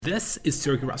This is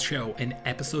Sergey Ross Show in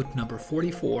episode number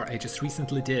 44 I just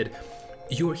recently did.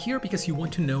 You're here because you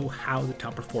want to know how the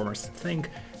top performers think.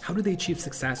 How do they achieve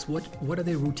success? What are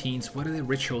their routines? What are their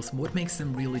rituals? What makes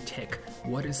them really tick?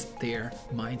 What is their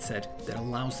mindset that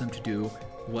allows them to do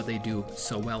what they do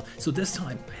so well? So this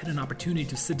time I had an opportunity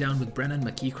to sit down with Brennan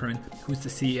McEachern, who's the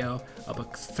CEO of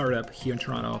a startup here in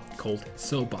Toronto called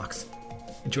Soapbox.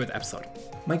 Enjoy the episode.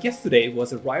 My guest today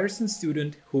was a Ryerson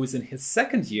student who is in his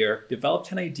second year,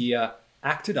 developed an idea,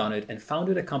 acted on it, and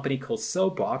founded a company called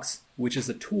Soapbox, which is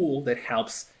a tool that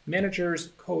helps managers,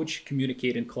 coach,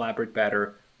 communicate, and collaborate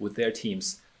better with their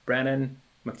teams. Brennan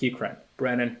McEachern.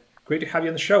 Brennan, great to have you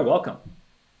on the show. Welcome.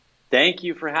 Thank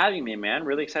you for having me, man.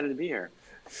 Really excited to be here.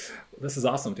 This is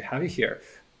awesome to have you here.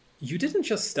 You didn't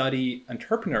just study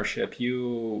entrepreneurship,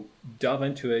 you dove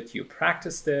into it, you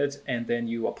practiced it, and then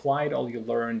you applied all you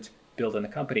learned building a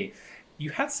company. You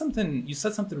said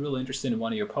something really interesting in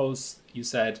one of your posts. You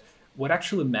said, what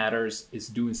actually matters is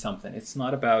doing something. It's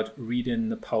not about reading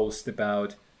the post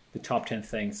about the top 10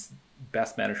 things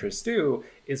best managers do.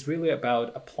 It's really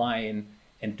about applying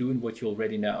and doing what you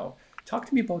already know. Talk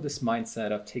to me about this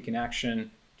mindset of taking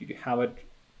action. Did you have it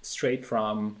straight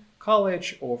from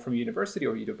college or from university,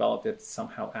 or you developed it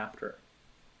somehow after?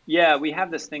 Yeah, we have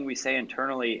this thing we say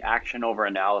internally, action over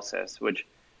analysis, which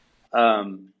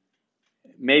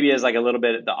maybe is like a little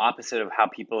bit the opposite of how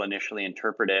people initially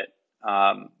interpret it.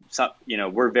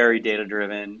 We're very data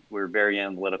driven. We're very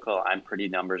analytical. I'm pretty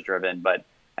numbers driven, but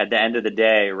at the end of the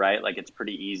day, right, like it's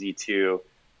pretty easy to,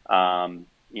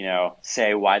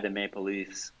 say why the Maple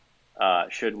Leafs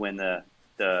should win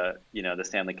the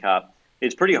Stanley Cup.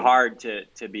 It's pretty hard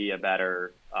to be a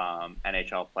better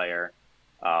NHL player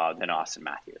than Austin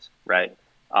Matthews, right?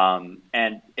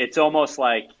 And it's almost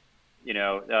like,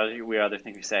 the other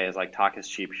thing we say is like, talk is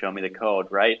cheap, show me the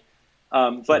code, right?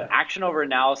 But action over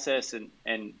analysis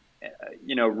and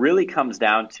really comes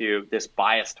down to this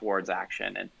bias towards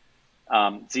action. And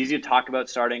it's easy to talk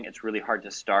about starting. It's really hard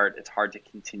to start. It's hard to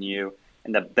continue.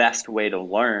 And the best way to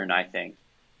learn, I think,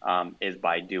 is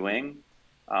by doing.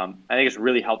 I think it's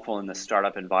really helpful in the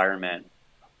startup environment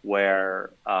where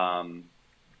I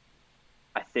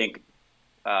think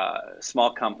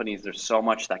small companies, there's so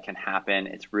much that can happen.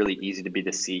 It's really easy to be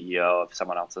the CEO of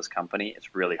someone else's company.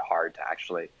 It's really hard to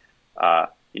actually,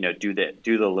 do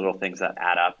the little things that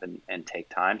add up and take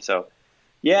time. So,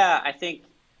 yeah, I think,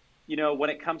 when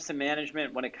it comes to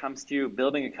management, when it comes to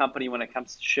building a company, when it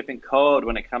comes to shipping code,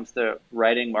 when it comes to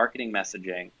writing marketing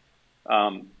messaging,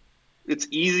 it's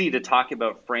easy to talk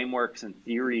about frameworks and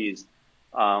theories,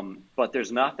 but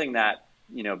there's nothing that,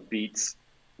 beats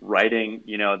writing,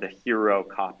 the hero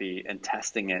copy and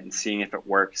testing it and seeing if it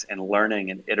works and learning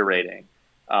and iterating.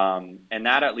 And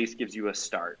that at least gives you a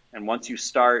start. And once you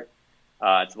start,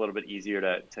 it's a little bit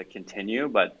easier to continue.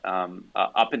 But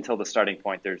up until the starting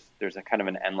point, there's a kind of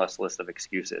an endless list of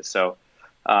excuses. So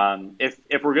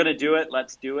if we're going to do it,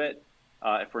 let's do it.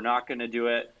 If we're not going to do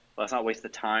it, let's not waste the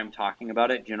time talking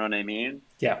about it. Do you know what I mean?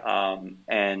 Yeah.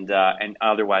 And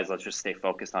otherwise, let's just stay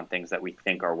focused on things that we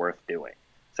think are worth doing.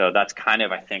 So that's kind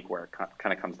of, I think, where it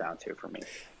kind of comes down to for me.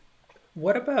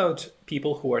 What about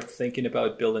people who are thinking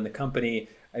about building a company?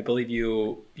 I believe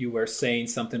you were saying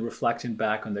something reflecting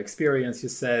back on the experience. You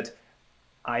said,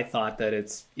 I thought that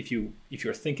it's if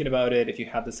you're thinking about it, if you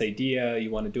have this idea,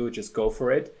 you want to do it, just go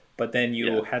for it. But then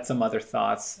you had some other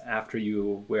thoughts after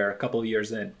you were a couple of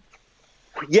years in.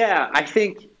 Yeah, I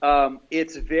think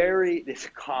it's very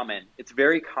common. It's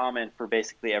very common for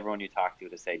basically everyone you talk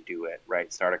to say, do it,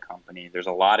 right? Start a company. There's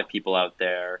a lot of people out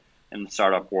there in the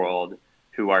startup world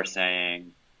who are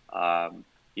saying,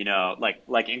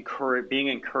 being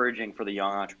encouraging for the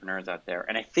young entrepreneurs out there.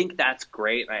 And I think that's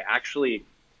great. I actually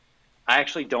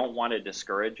don't want to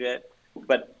discourage it,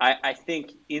 but I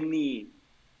think in the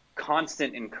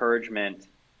constant encouragement,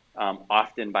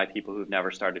 often by people who've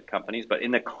never started companies, but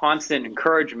in the constant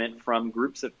encouragement from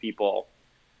groups of people,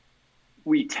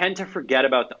 we tend to forget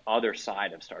about the other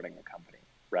side of starting a company,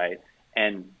 right?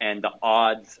 And the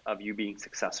odds of you being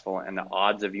successful and the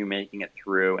odds of you making it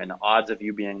through and the odds of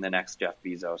you being the next Jeff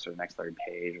Bezos or the next Larry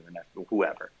Page or the next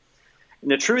whoever.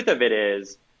 And the truth of it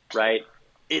is, right,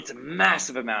 it's a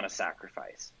massive amount of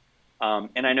sacrifice.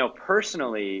 And I know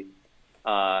personally,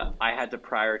 I had to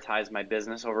prioritize my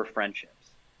business over friendships,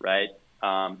 right?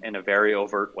 In a very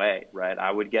overt way, right? I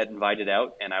would get invited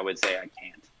out and I would say I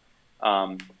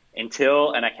can't.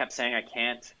 And I kept saying I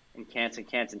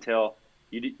can't until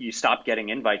you stop getting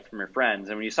invites from your friends.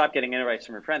 And when you stop getting invites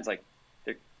from your friends, like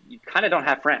you kind of don't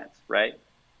have friends, right?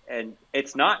 And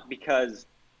it's not because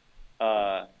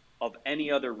of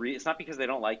any other reason. It's not because they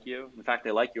don't like you. In fact,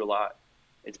 they like you a lot.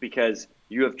 It's because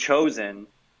you have chosen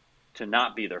to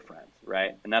not be their friends,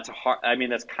 right? And that's a hard, I mean,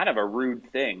 that's kind of a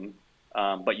rude thing,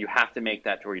 but you have to make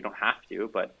that, or you don't have to,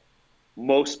 but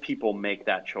most people make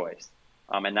that choice,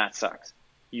 and that sucks.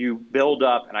 You build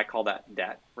up, and I call that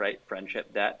debt, right?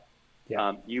 Friendship debt.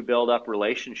 Yeah. You build up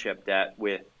relationship debt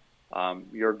with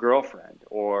your girlfriend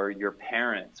or your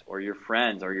parents or your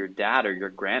friends or your dad or your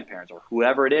grandparents or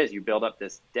whoever it is. You build up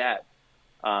this debt.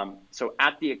 So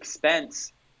at the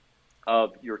expense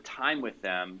of your time with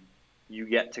them, you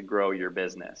get to grow your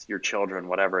business, your children,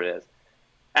 whatever it is.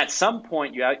 At some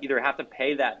point, you either have to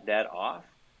pay that debt off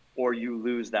or you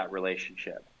lose that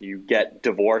relationship. You get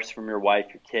divorced from your wife,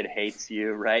 your kid hates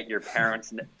you, right? Your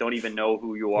parents don't even know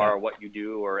who you are or what you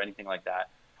do or anything like that.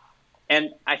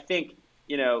 And I think,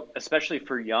 you know, especially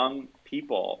for young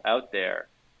people out there,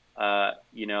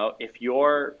 you know, if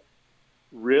you're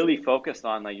really focused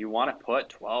on, like, you want to put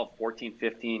 12, 14,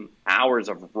 15 hours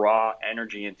of raw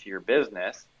energy into your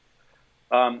business,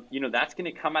 you know, that's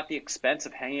going to come at the expense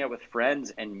of hanging out with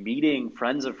friends and meeting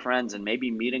friends of friends and maybe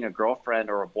meeting a girlfriend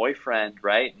or a boyfriend,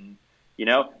 right? And, you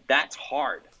know, that's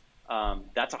hard.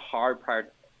 That's a hard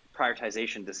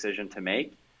prioritization decision to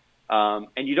make.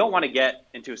 And you don't want to get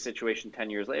into a situation 10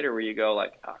 years later where you go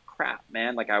like, oh, crap,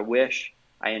 man, like, I wish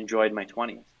I enjoyed my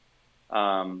 20s.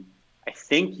 I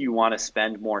think you want to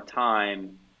spend more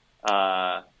time.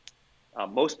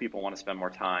 Most people want to spend more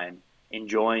time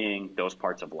enjoying those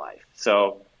parts of life.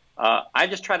 So I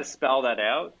just try to spell that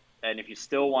out. And if you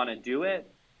still want to do it,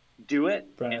 do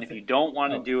it. Brian, and if you don't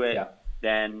want to do it,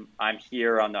 then I'm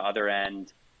here on the other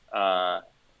end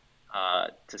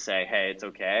to say, hey, it's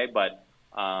okay.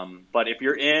 But if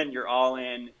you're in, you're all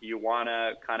in, you want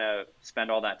to kind of spend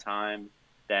all that time,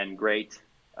 then great.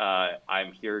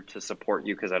 I'm here to support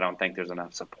you because I don't think there's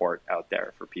enough support out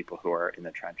there for people who are in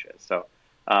the trenches. So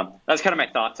that's kind of my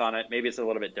thoughts on it. Maybe it's a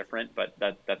little bit different, but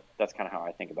that's kind of how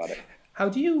I think about it. How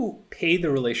do you pay the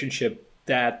relationship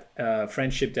debt,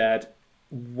 friendship debt,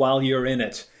 while you're in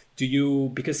it? Do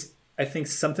you, because I think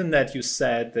something that you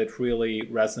said that really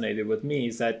resonated with me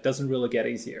is that it doesn't really get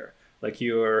easier. Like,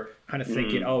 you're kind of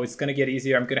thinking, oh, it's going to get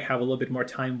easier. I'm going to have a little bit more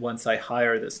time once I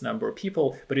hire this number of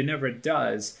people, but it never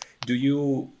does. Do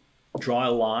you draw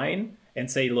a line and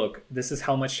say, look, this is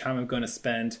how much time I'm going to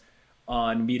spend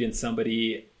on meeting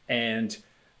somebody, and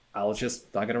I'll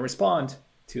just not going to respond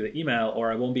to the email,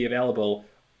 or I won't be available,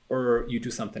 or you do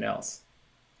something else?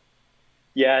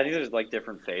 Yeah, I think there's like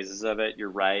different phases of it. You're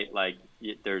right. Like,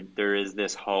 there is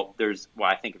this hope. There's, well,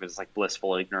 I think of it as like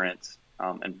blissful ignorance,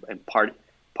 and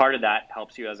part of that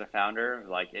helps you as a founder.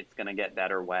 Like, it's going to get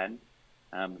better when.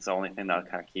 It's the only thing that'll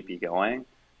kind of keep you going.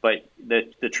 But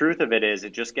the truth of it is,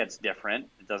 it just gets different.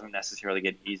 It doesn't necessarily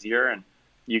get easier. And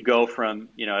you go from,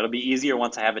 you know, it'll be easier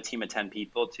once I have a team of 10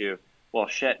 people to, well,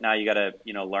 shit, now you got to,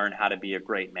 you know, learn how to be a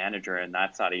great manager. And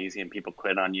that's not easy. And people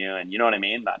quit on you. And you know what I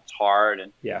mean? That's hard.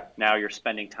 And now you're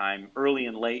spending time early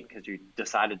and late because you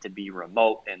decided to be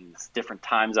remote and different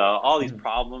times. All these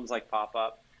problems like pop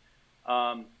up.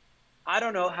 I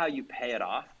don't know how you pay it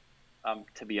off,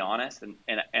 to be honest. And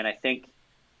I think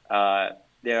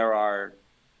there are,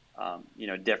 you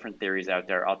know, different theories out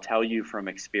there. I'll tell you from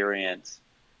experience,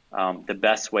 the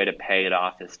best way to pay it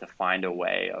off is to find a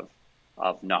way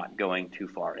of not going too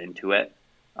far into it.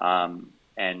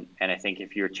 And I think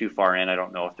if you're too far in, I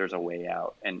don't know if there's a way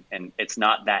out. And it's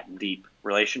not that deep.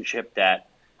 Relationship debt,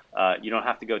 you don't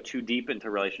have to go too deep into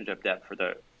relationship debt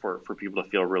for people to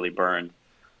feel really burned.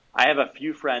 I have a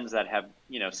few friends that have,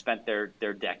 you know, spent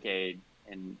their decade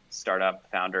in startup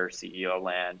founder CEO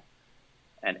land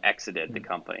and exited the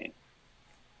company.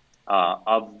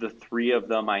 Of the three of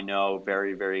them, I know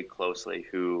very, very closely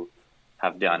who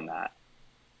have done that.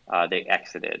 They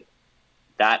exited.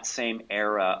 That same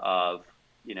era of,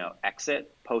 you know,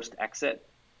 post-exit,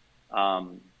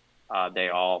 they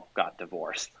all got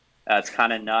divorced. It's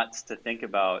kind of nuts to think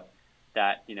about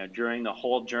that, you know, during the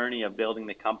whole journey of building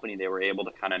the company, they were able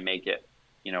to kind of make it,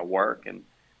 you know, work. And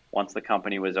once the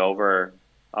company was over,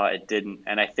 it didn't.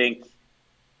 And I think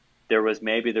there was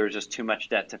just too much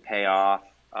debt to pay off.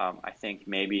 I think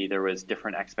maybe there was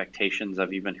different expectations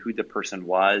of even who the person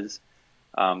was,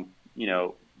 you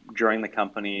know, during the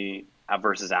company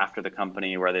versus after the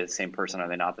company. Were they the same person? Are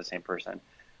they not the same person?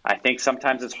 I think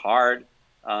sometimes it's hard,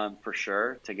 for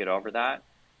sure, to get over that.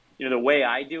 You know, the way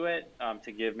I do it,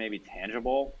 to give maybe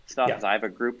tangible stuff, is I have a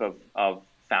group of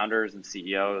founders and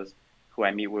CEOs who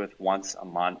I meet with once a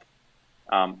month.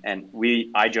 And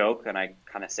I joke and I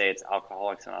kind of say it's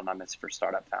Alcoholics Anonymous for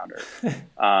startup founders.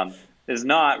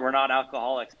 We're not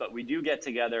alcoholics, but we do get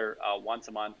together once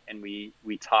a month, and we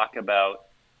talk about,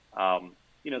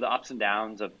 you know, the ups and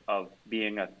downs of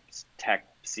being a tech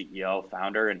CEO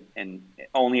founder, and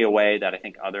only a way that I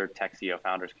think other tech CEO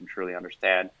founders can truly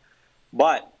understand.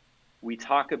 But we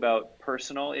talk about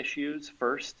personal issues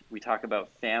first, we talk about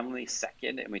family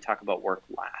second, and we talk about work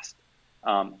last.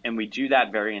 And we do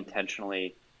that very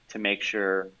intentionally to make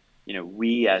sure,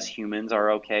 we as humans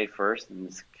are okay first. And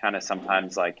it's kind of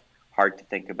sometimes like hard to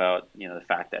think about, the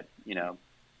fact that,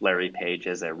 Larry Page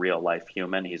is a real life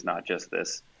human. He's not just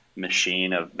this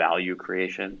machine of value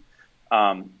creation.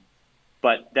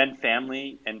 But then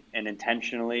family, and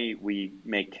intentionally we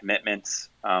make commitments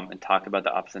and talk about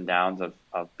the ups and downs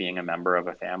of being a member of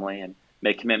a family, and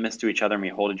make commitments to each other, and we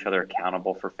hold each other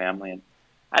accountable for family. And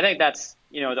I think that's,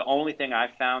 the only thing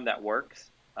I've found that works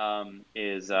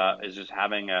is just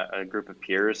having a group of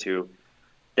peers who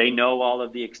they know all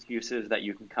of the excuses that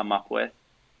you can come up with.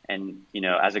 And,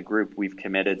 as a group, we've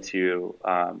committed to,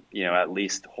 at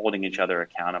least holding each other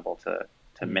accountable to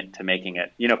making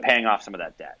it, paying off some of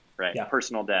that debt. Right. Yeah.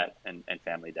 Personal debt and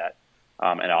family debt,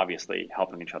 and obviously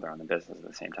helping each other on the business at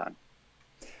the same time.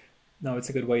 No, it's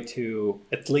a good way to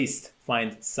at least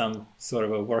find some sort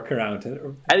of a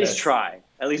workaround. At least try.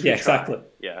 At least yeah, we try. Exactly.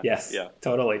 Yeah. Yes. Yeah.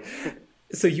 Totally.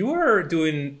 So you are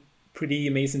doing pretty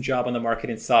amazing job on the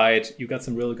marketing side. You got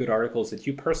some really good articles that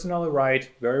you personally write,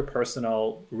 very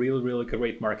personal, really, really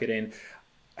great marketing.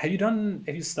 Have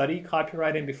you studied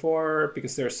copywriting before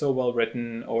because they're so well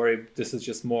written, or this is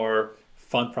just more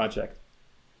fun project?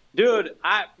 Dude,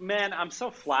 I'm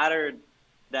so flattered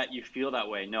that you feel that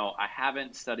way. No, I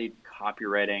haven't studied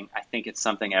copywriting. I think it's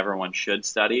something everyone should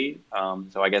study.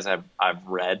 So I guess I've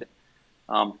read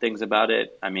things about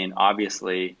it. I mean,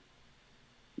 obviously,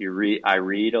 I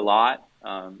read a lot,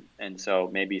 and so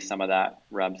maybe some of that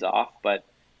rubs off. But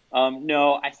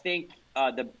no, I think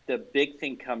the big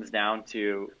thing comes down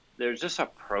to there's just a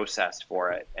process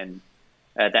for it, and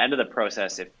at the end of the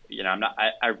process, if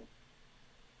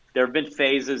there have been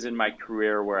phases in my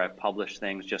career where I've published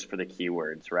things just for the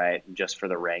keywords, right? And just for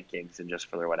the rankings and just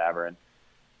for the whatever. And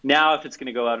now if it's going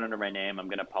to go out under my name, I'm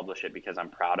going to publish it because I'm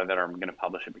proud of it, or I'm going to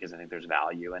publish it because I think there's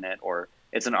value in it, or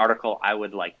it's an article I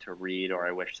would like to read or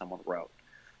I wish someone wrote.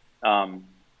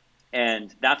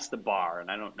 And that's the bar. And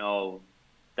I don't know,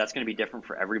 that's going to be different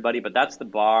for everybody, but that's the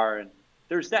bar. And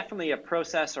there's definitely a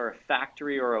process or a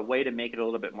factory or a way to make it a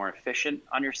little bit more efficient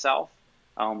on yourself.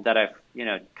 That I've,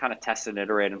 kind of tested and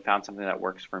iterated and found something that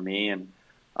works for me. And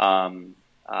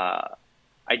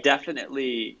I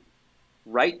definitely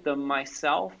write them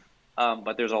myself,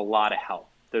 but there's a lot of help.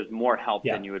 There's more help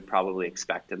than you would probably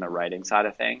expect in the writing side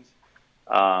of things.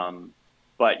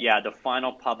 But yeah, the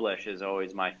final publish is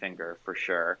always my finger for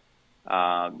sure.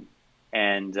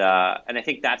 And I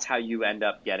think that's how you end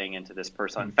up getting into this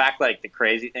person. In fact, like the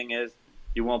crazy thing is,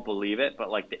 you won't believe it, but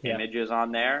like the images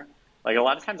on there, like a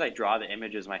lot of times I draw the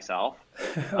images myself.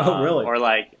 Oh, really? Or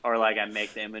like I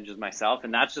make the images myself.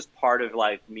 And that's just part of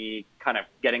like me kind of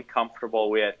getting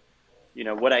comfortable with,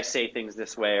 would I say things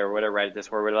this way, or would I write it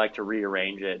this way, or would I like to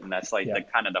rearrange it? And that's like the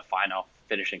kind of the final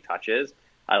finishing touches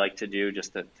I like to do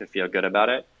just to feel good about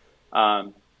it.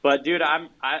 But dude,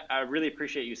 I really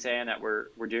appreciate you saying that we're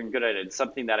doing good at it. It's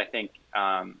something that I think,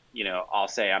 I'll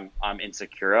say I'm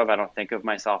insecure of. I don't think of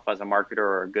myself as a marketer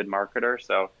or a good marketer.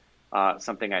 So,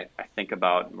 something I think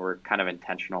about and we're kind of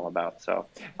intentional about. So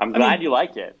I'm glad you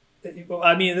like it.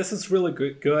 I mean, this is really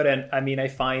good. And I mean, I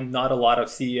find not a lot of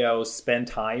CEOs spend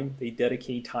time. They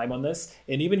dedicate time on this.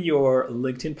 And even your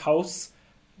LinkedIn posts,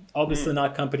 obviously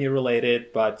not company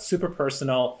related, but super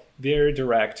personal, very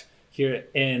direct here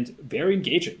and very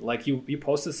engaging. Like you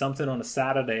posted something on a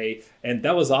Saturday, and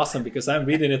that was awesome because I'm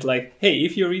reading it like, hey,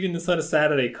 if you're reading this on a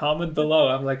Saturday, comment below.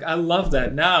 I'm like, I love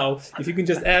that. Now, if you can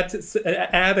just add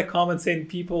a comment saying,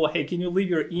 people, hey, can you leave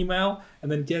your email,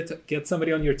 and then get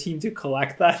somebody on your team to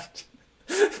collect that.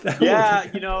 Yeah,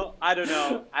 I don't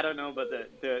know, but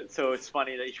so it's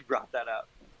funny that you brought that up.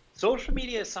 Social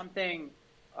media is something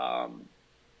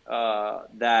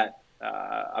that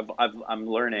I'm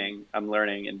learning,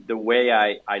 and the way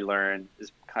I learn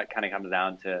is kind of comes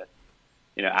down to,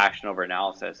 action over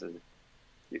analysis. Is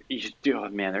you should do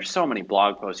it, man. There's so many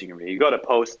blog posts you can read. You got to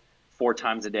post 4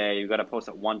 times a day. You got to post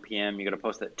at 1 p.m. You got to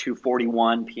post at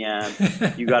 2:41 p.m.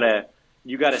 You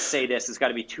got to say this. It's got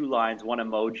to be 2 lines, 1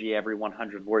 emoji every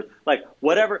 100 words. Like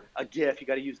whatever, a GIF. You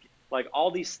got to use like all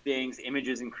these things.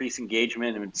 Images increase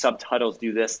engagement, and subtitles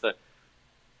do this.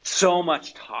 So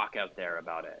much talk out there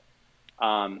about it.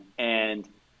 And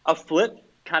a flip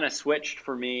kind of switched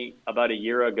for me about a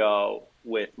year ago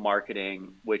with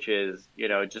marketing, which is,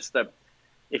 just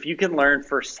if you can learn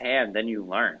firsthand, then you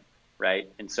learn, right?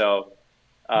 And so,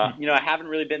 I haven't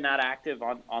really been that active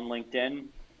on LinkedIn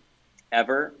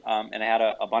ever. And I had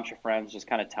a bunch of friends just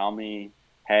kind of tell me,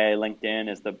 hey, LinkedIn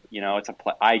is it's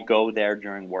I go there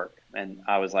during work. And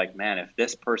I was like, man, if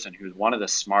this person who's one of the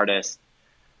smartest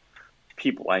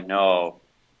people I know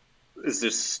is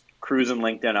just cruising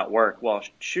LinkedIn at work, well,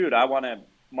 shoot, I want to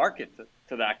market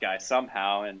to that guy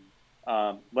somehow. And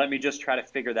let me just try to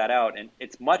figure that out. And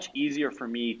it's much easier for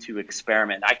me to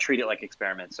experiment. I treat it like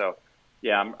experiment. So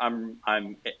yeah, I'm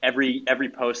every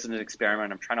post is an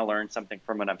experiment. I'm trying to learn something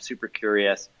from it. I'm super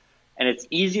curious. And it's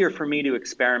easier for me to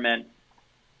experiment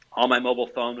on my mobile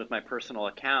phone with my personal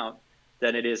account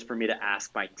than it is for me to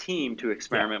ask my team to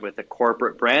experiment with a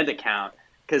corporate brand account,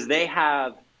 because they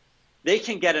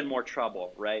can get in more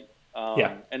trouble, right?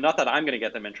 And not that I'm going to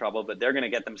get them in trouble, but they're going to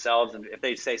get themselves. And if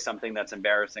they say something that's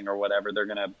embarrassing or whatever, they're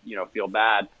going to, feel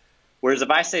bad. Whereas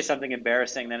if I say something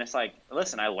embarrassing, then it's like,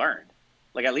 listen, I learned.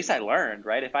 Like, at least I learned,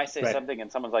 right? If I say something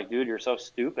and someone's like, dude, you're so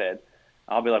stupid,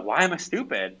 I'll be like, why am I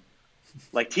stupid?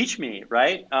 Like, teach me,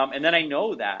 right? And then I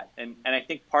know that. And I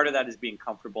think part of that is being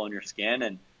comfortable in your skin.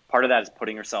 And part of that is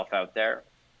putting yourself out there.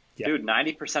 Dude,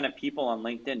 90% of people on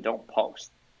LinkedIn don't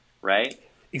post, right?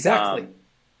 Exactly.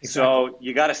 So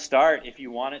you got to start. If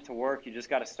you want it to work, you just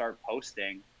got to start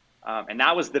posting. And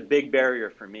that was the big barrier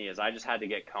for me, is I just had to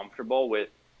get comfortable with,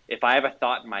 if I have a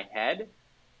thought in my head,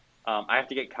 I have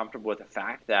to get comfortable with the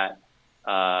fact that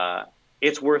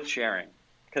it's worth sharing.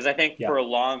 Because I think for a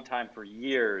long time, for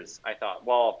years, I thought,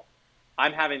 well,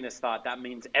 I'm having this thought. That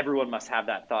means everyone must have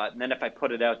that thought. And then if I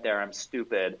put it out there, I'm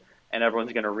stupid, and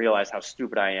everyone's going to realize how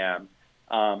stupid I am.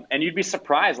 And you'd be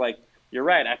surprised. Like, you're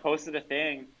right. I posted a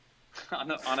thing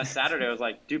on a Saturday. I was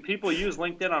like, do people use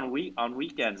LinkedIn on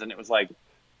weekends? And it was like,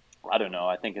 I don't know.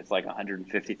 I think it's like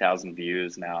 150,000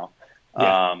 views now.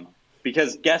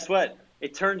 Because guess what?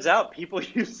 It turns out people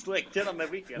use LinkedIn on the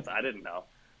weekends. I didn't know.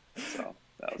 So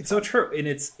it's so true. And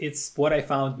it's what I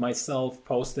found myself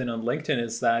posting on LinkedIn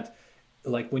is that,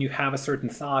 like, when you have a certain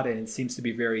thought and it seems to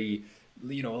be very,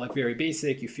 like very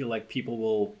basic, you feel like people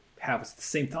will have the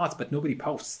same thoughts, but nobody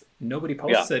posts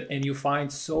it. And you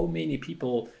find so many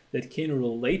people that can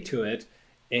relate to it.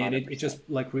 And it just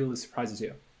like really surprises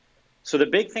you. So the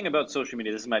big thing about social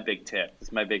media, this is my big tip. This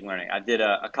is my big learning. I did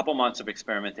a couple months of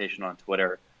experimentation on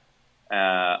Twitter.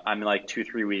 I'm like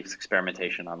 2-3 weeks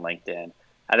experimentation on LinkedIn.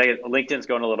 I think LinkedIn's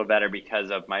going a little better because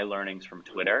of my learnings from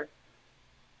Twitter.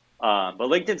 But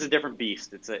LinkedIn's a different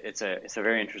beast. It's a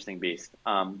very interesting beast.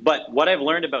 But what I've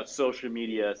learned about social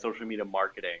media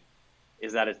marketing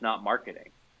is that it's not marketing.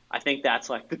 I think that's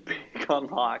like the big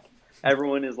unlock.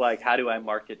 Everyone is like, how do I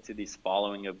market to these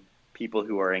following of people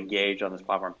who are engaged on this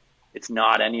platform? It's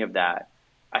not any of that.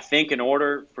 I think in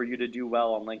order for you to do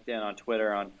well on LinkedIn, on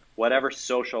Twitter, on whatever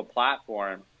social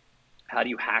platform, how do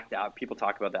you hack that? People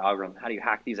talk about the algorithm. How do you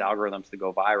hack these algorithms to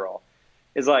go viral?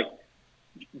 Is like,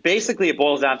 basically it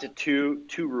boils down to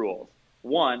two rules.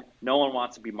 One, no one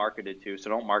wants to be marketed to, so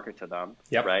don't market to them,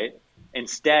 right?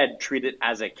 Instead, treat it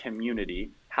as a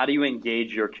community. How do you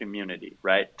engage your community,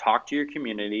 right? Talk to your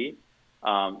community.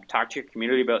 Talk to your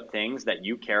community about things that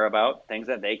you care about, things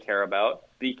that they care about.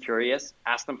 Be curious.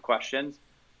 Ask them questions.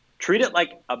 Treat it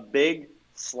like a big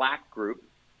Slack group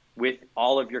with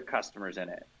all of your customers in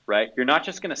it, right? You're not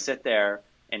just going to sit there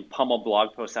and pummel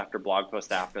blog post after blog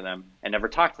post after them and never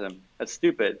talk to them. That's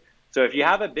stupid. So if you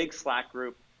have a big Slack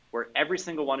group where every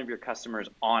single one of your customers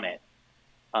on it,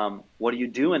 what do you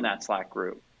do in that Slack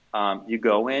group? You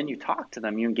go in, you talk to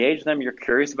them, you engage them, you're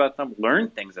curious about them, learn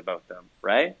things about them,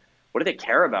 right? What do they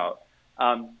care about?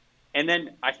 And then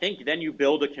I think then you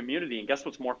build a community, and guess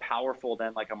what's more powerful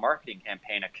than like a marketing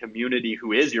campaign? A community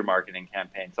who is your marketing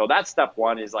campaign. So that's step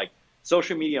one, is like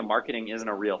social media marketing isn't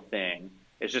a real thing.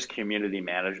 It's just community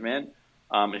management.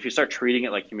 If you start treating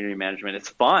it like community management, it's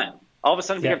fun. All of a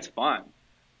sudden it becomes fun,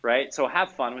 right? So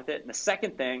have fun with it. And the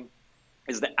second thing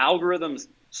is the algorithms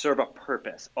serve a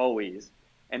purpose always.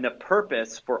 And the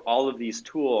purpose for all of these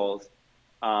tools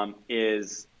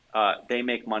is they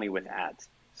make money with ads.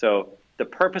 So the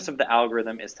purpose of the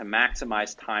algorithm is to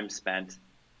maximize time spent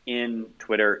in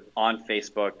Twitter, on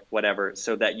Facebook, whatever,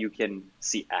 so that you can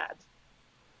see ads.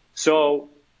 So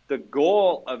the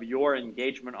goal of your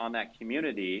engagement on that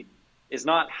community is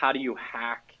not how do you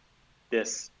hack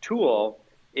this tool,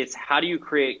 it's how do you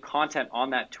create content on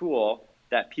that tool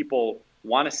that people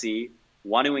want to see,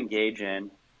 want to engage in,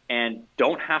 and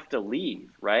don't have to leave,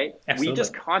 right? Absolutely. We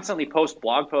just constantly post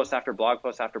blog post after blog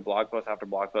post after blog post after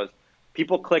blog post.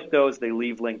 People click those, they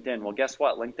leave LinkedIn. Well, guess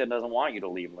what? LinkedIn doesn't want you to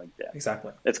leave LinkedIn.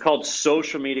 Exactly. It's called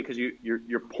social media because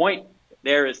your point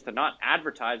there is to not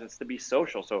advertise, it's to be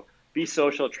social. So be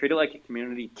social, treat it like a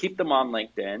community, keep them on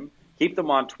LinkedIn, keep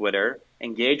them on Twitter,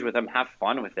 engage with them, have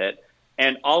fun with it.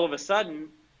 And all of a sudden,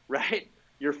 right,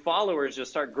 your followers just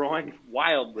start growing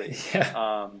wildly.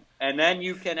 Yeah. And then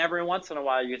you can, every once in a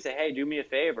while, you can say, hey, do me a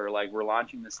favor. Like, we're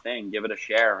launching this thing, give it a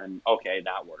share. And okay,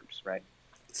 that works, right?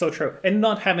 So true. And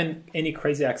not having any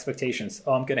crazy expectations.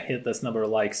 Oh, I'm gonna hit this number of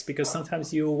likes, because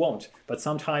sometimes you won't. But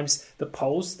sometimes the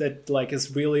post that like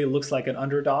is really looks like an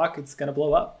underdog, it's gonna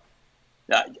blow up.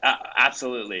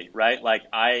 Absolutely, right? Like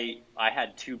I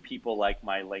had two people like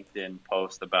my LinkedIn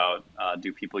post about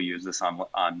do people use this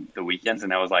on the weekends,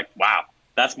 and I was like, wow,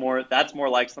 that's more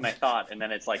likes than I thought. And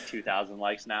then it's like 2,000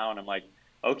 likes now, and I'm like,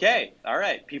 okay, all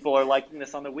right, people are liking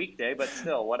this on the weekday, but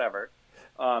still, whatever.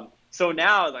 So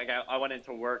now, like, I went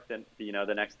into work then,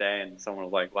 the next day, and someone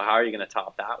was like, well, how are you going to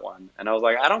top that one? And I was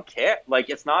like, I don't care. Like,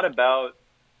 it's not about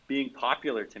being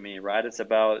popular to me, right? It's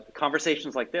about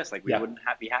conversations like this. Like, we wouldn't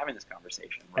be having this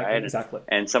conversation, right? Exactly.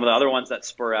 And some of the other ones that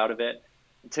spur out of it.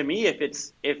 To me, if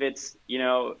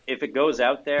it goes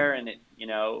out there and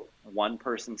one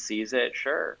person sees it,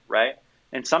 sure, right?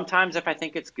 And sometimes if I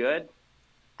think it's good,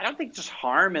 I don't think there's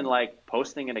harm in like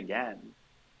posting it again,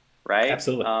 right?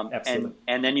 Absolutely. Absolutely.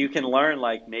 And then you can learn,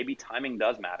 like, maybe timing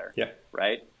does matter. Yeah.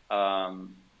 Right.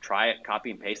 Try it,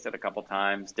 copy and paste it a couple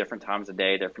times, different times of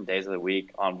day, different days of the week.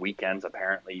 On weekends,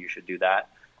 apparently, you should do that.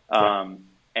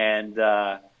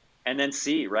 And then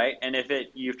see, right? And if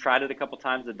you've tried it a couple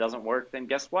times, it doesn't work, then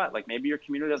guess what? Like, maybe your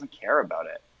community doesn't care about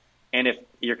it. And if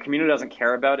your community doesn't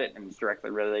care about it and it's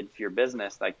directly related to your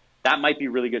business, like, that might be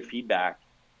really good feedback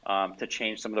to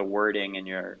change some of the wording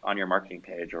on your marketing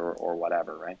page or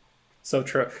whatever, right? So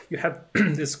true. You have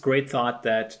this great thought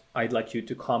that I'd like you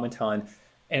to comment on.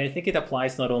 And I think it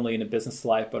applies not only in a business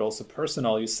life, but also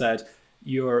personal. You said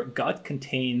your gut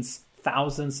contains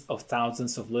thousands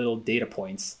of little data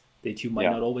points that you might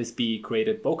not always be great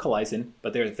at vocalizing,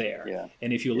 but they're there. Yeah.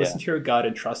 And if you listen to your gut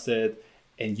and trust it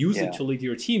and use it to lead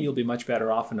your team, you'll be much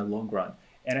better off in the long run.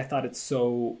 And I thought it's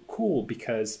so cool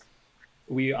because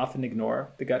we often ignore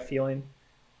the gut feeling.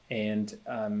 And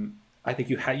I think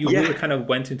you really kind of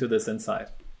went into this insight.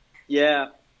 Yeah.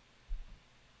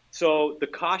 So the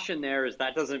caution there is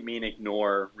that doesn't mean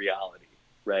ignore reality,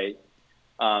 right?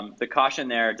 The caution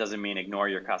there doesn't mean ignore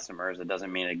your customers. It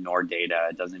doesn't mean ignore data.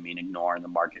 It doesn't mean ignore the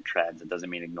market trends. It doesn't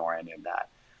mean ignore any of that.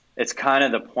 It's kind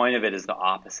of the point of it is the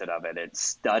opposite of it. It's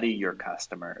study your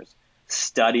customers,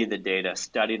 study the data,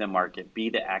 study the market, be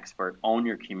the expert, own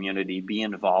your community, be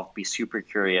involved, be super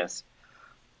curious,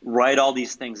 write all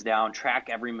these things down, track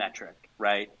every metric,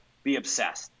 right? Be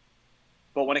obsessed.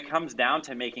 But when it comes down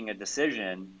to making a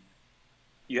decision,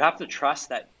 you have to trust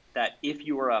that if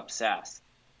you are obsessed,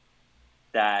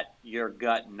 that your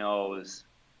gut knows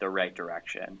the right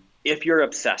direction. If you're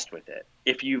obsessed with it,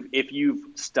 if you've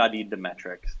studied the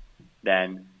metrics,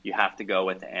 then you have to go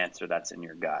with the answer that's in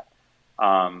your gut.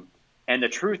 And the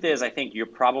truth is, I think you'll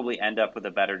probably end up with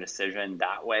a better decision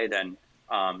that way than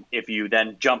if you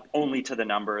then jump only to the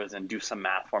numbers and do some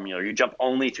math formula. You jump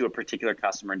only to a particular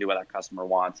customer and do what that customer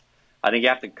wants. I think you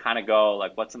have to kind of go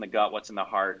like, what's in the gut, what's in the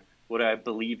heart, what do I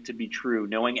believe to be true?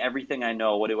 Knowing everything I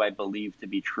know, what do I believe to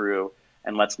be true?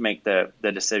 And let's make the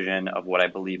decision of what I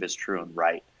believe is true and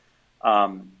right. I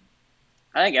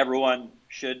think everyone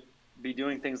should be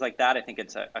doing things like that. I think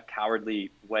it's a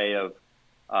cowardly way of,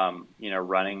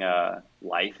 running a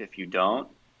life if you don't.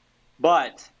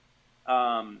 But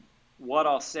what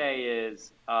I'll say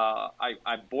is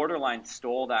I borderline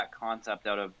stole that concept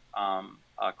out of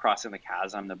Crossing the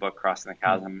Chasm, the book Crossing the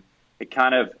Chasm. It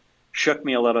kind of shook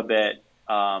me a little bit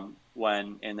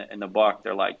when in the book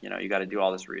they're like, you got to do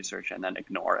all this research and then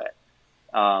ignore it.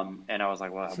 And I was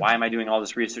like, well, why am I doing all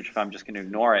this research if I'm just going to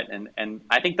ignore it? And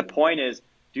I think the point is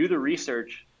do the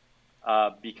research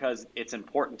because it's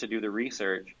important to do the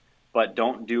research, but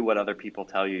don't do what other people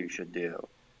tell you should do.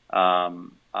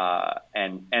 And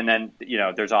then,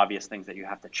 there's obvious things that you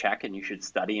have to check and you should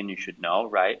study and you should know,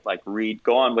 right? Like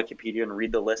go on Wikipedia and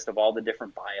read the list of all the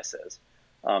different biases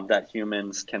that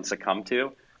humans can succumb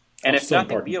to. And if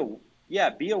nothing, be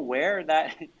aware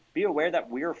that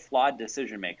we're flawed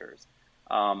decision makers.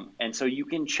 And so you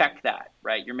can check that,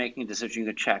 right? You're making a decision, you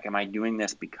can check, am I doing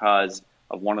this because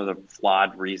of one of the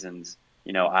flawed reasons,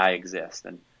 I exist?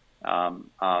 And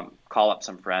call up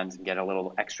some friends and get a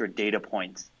little extra data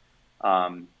points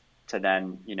to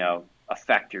then,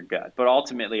 affect your gut. But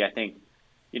ultimately, I think,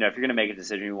 if you're going to make a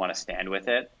decision, you want to stand with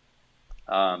it.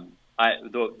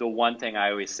 The one thing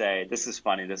I always say, this is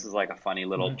funny, this is like a funny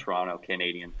little Toronto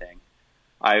Canadian thing.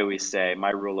 I always say my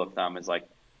rule of thumb is like,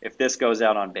 if this goes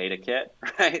out on BetaKit,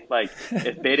 right? Like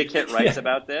if BetaKit writes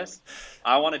about this,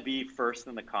 I want to be first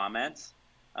in the comments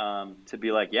to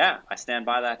be like, yeah, I stand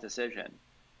by that decision.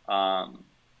 I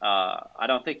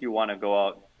don't think you want to go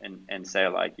out and say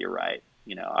like, you're right.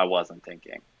 I wasn't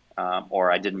thinking.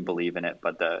 or I didn't believe in it,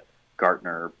 but the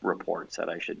Gartner report said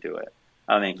I should do it.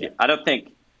 Yeah. I don't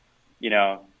think,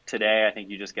 today I think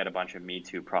you just get a bunch of Me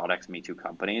Too products, Me Too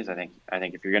companies. I think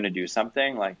if you're going to do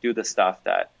something, like do the stuff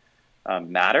that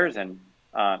matters, and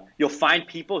you'll find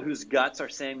people whose guts are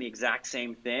saying the exact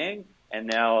same thing, and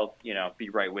they'll be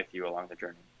right with you along the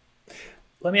journey.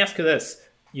 Let me ask you this.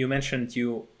 You mentioned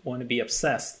you want to be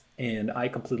obsessed, and I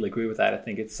completely agree with that. I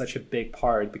think it's such a big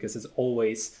part because it's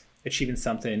always achieving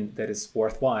something that is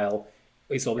worthwhile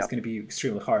is always going to be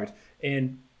extremely hard.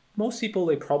 And most people,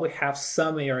 they probably have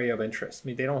some area of interest. I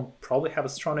mean, they don't probably have a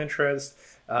strong interest,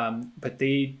 but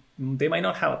they might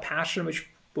not have a passion, which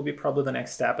will be probably the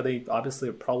next step, but they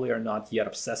obviously probably are not yet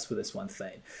obsessed with this one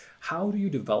thing. How do you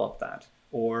develop that?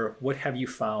 Or what have you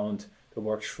found that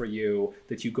works for you,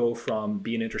 that you go from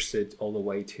being interested all the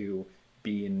way to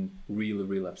being really,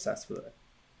 really obsessed with it?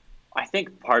 I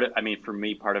think for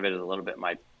me, part of it is a little bit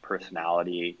my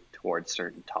personality towards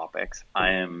certain topics.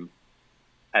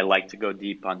 I like to go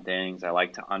deep on things. I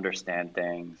like to understand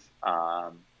things.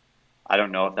 I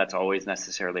don't know if that's always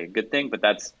necessarily a good thing, but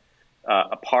that's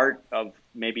a part of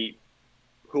maybe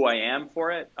who I am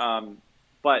for it.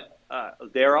 But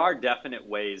there are definite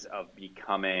ways of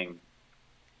becoming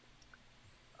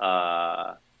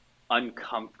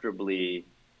uncomfortably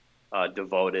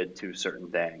devoted to certain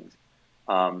things.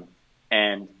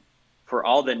 And for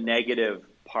all the negative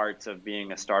parts of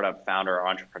being a startup founder or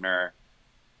entrepreneur,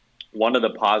 one of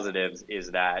the positives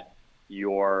is that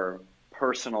your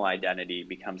personal identity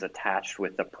becomes attached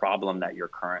with the problem that you're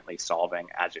currently solving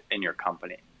in your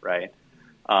company, right?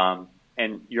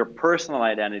 And your personal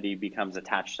identity becomes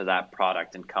attached to that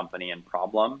product and company and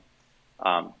problem.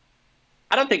 I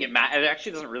don't think it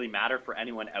actually doesn't really matter for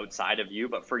anyone outside of you,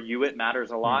 but for you, it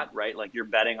matters a lot, right? Like you're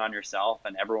betting on yourself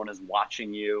and everyone is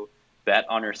watching you bet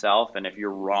on yourself. And if you're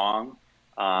wrong,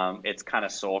 it's kind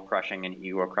of soul crushing and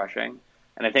ego crushing.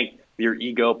 And I think your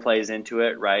ego plays into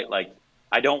it, right? Like,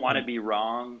 I don't want to be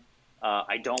wrong.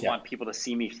 I don't want people to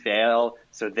see me fail.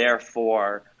 So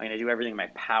therefore, I'm going to do everything in my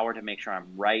power to make sure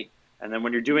I'm right. And then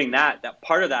when you're doing that, that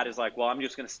part of that is like, well, I'm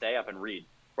just going to stay up and read,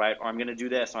 right? Or I'm going to do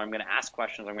this, or I'm going to ask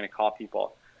questions, I'm going to call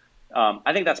people.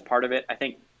 I think that's part of it. I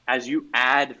think as you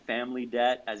add family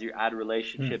debt, as you add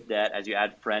relationship debt, as you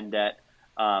add friend debt,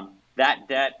 that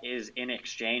debt is in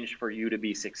exchange for you to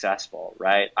be successful,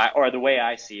 right? Or the way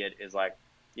I see it is like,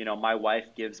 my wife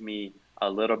gives me a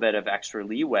little bit of extra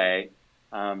leeway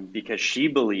because she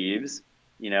believes,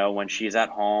 when she's at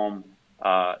home,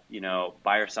 by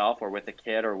herself or with a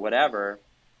kid or whatever,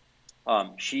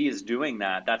 she is doing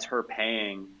that. That's her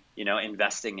paying,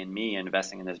 investing in me,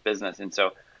 investing in this business. And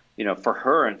so, for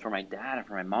her and for my dad and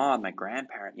for my mom, my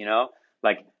grandparent,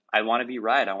 like I want to be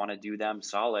right. I want to do them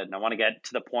solid. And I want to get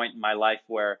to the point in my life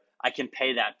where I can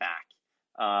pay that back.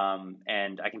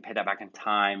 And I can pay that back in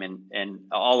time and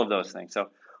all of those things. So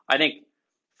I think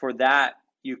for that,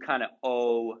 you kind of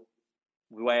owe,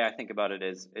 the way I think about it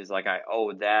is like I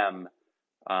owe them,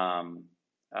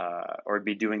 or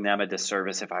be doing them a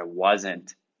disservice if I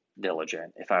wasn't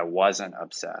diligent, if I wasn't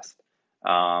obsessed.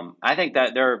 I think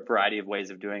that there are a variety of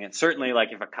ways of doing it. Certainly,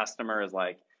 like if a customer is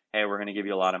like, hey, we're going to give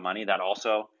you a lot of money, that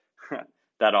also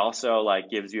like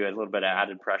gives you a little bit of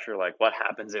added pressure. Like what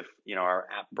happens if, our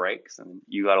app breaks and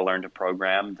you got to learn to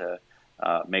program to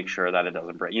make sure that it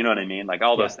doesn't break. You know what I mean? Like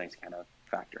all those things kind of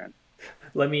factor in.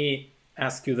 Let me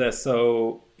ask you this.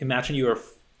 So imagine you're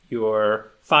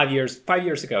 5 years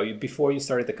ago, before you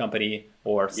started the company,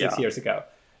 or 6 years ago,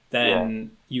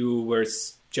 then you were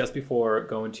just before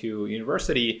going to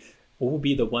university. What would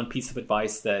be the one piece of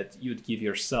advice that you'd give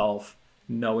yourself,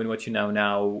 knowing what you know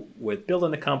now with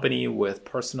building the company, with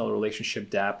personal relationship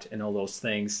depth and all those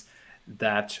things,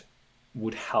 that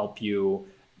would help you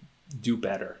do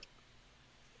better?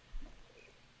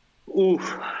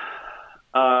 Oof.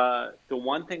 The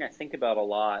one thing I think about a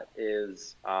lot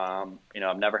is, I've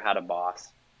never had a boss.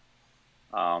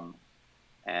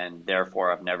 And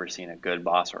therefore I've never seen a good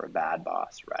boss or a bad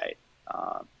boss, right?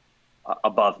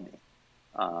 Above me.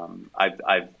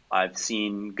 I've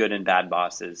seen good and bad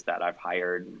bosses that I've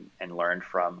hired and learned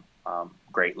from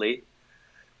greatly.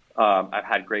 I've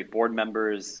had great board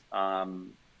members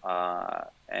and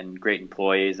great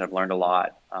employees. I've learned a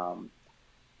lot.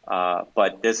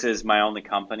 But this is my only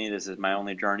company. This is my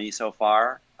only journey so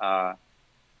far.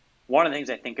 One of the things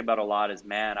I think about a lot is,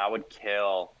 man, I would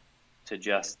kill to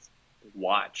just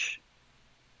watch,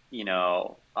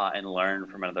 and learn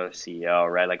from another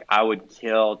CEO, right? Like I would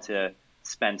kill to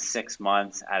spend 6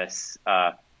 months at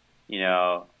a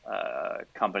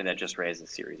company that just raised a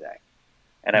Series A,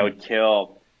 and I would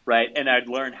kill, right? And I'd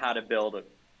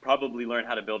probably learn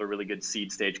how to build a really good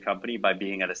seed stage company by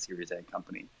being at a Series A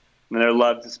company. And I'd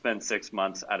love to spend 6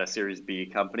 months at a Series B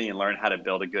company and learn how to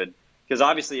build a good, because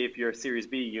obviously if you're a Series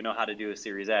B, you know how to do a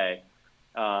Series A.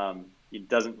 It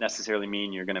doesn't necessarily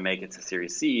mean you're going to make it to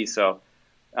Series C. So,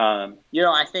 I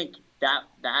think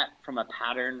that from a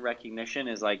pattern recognition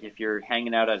is like, if you're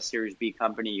hanging out at a Series B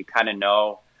company, you kind of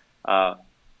know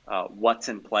what's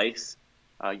in place.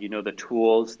 You know the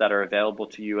tools that are available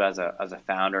to you as a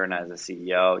founder and as a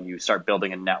CEO. You start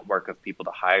building a network of people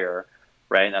to hire,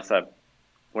 right? And that's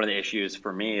one of the issues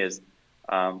for me is,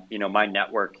 my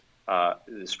network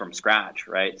is from scratch,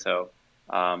 right? So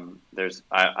I'm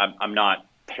not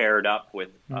paired up with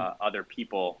other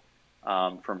people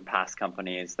from past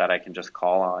companies that I can just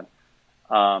call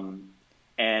on.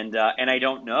 And I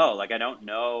don't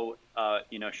know,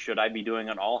 should I be doing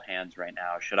an all hands right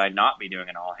now? Should I not be doing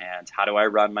an all hands? How do I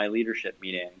run my leadership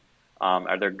meeting?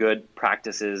 Are there good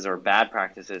practices or bad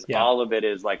practices? Yeah. All of it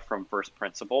is like from first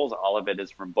principles. All of it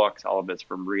is from books. All of it's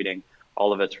from reading.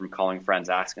 All of it's from calling friends,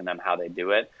 asking them how they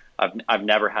do it. I've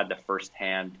never had the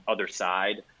firsthand other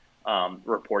side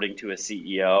reporting to a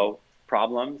CEO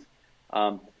problems.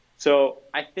 So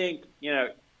I think,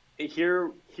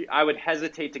 here I would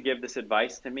hesitate to give this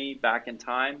advice to me back in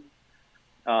time,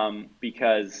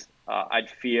 because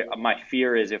my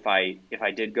fear is if I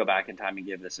did go back in time and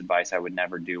give this advice, I would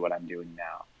never do what I'm doing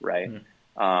now, right?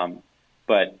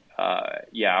 But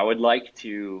I would like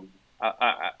to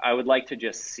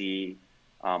just see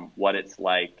what it's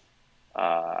like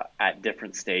at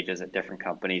different stages at different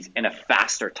companies in a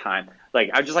faster time. Like,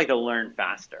 I'd just like to learn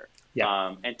faster.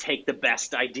 And take the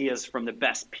best ideas from the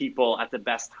best people at the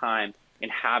best time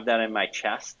and have that in my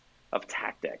chest of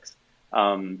tactics.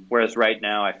 Whereas right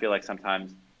now, I feel like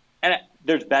sometimes, and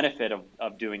there's benefit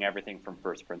of doing everything from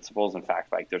first principles. In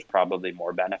fact, like, there's probably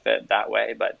more benefit that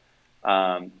way.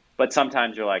 But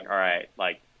sometimes you're like, all right,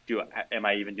 like, am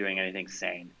I even doing anything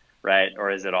sane, right?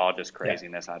 Or is it all just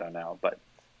craziness? I don't know. But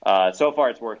so far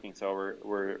it's working, so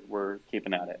we're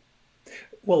keeping at it.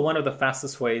 Well, one of the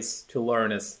fastest ways to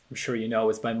learn is, I'm sure you know,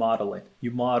 is by modeling.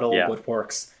 You model what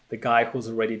works. The guy who's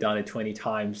already done it 20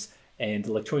 times, and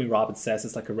like Tony Robbins says,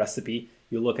 it's like a recipe.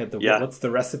 You look at what's the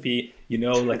recipe,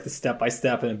 like the step by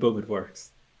step, and then boom, it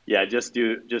works. Yeah, just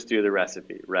do the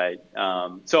recipe, right?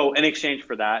 So in exchange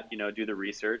for that, do the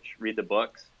research, read the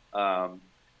books, talk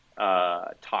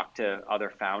to other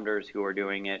founders who are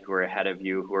doing it, who are ahead of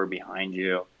you, who are behind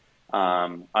you,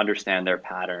 understand their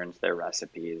patterns, their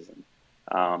recipes, and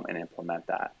implement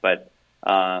that. But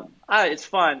it's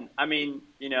fun. I mean,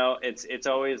 it's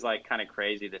always like kind of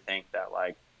crazy to think that,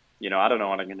 like, I don't know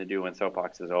what I'm going to do when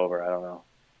Soapbox is over. I don't know.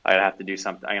 I'd have to do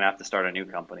something. I'm going to have to start a new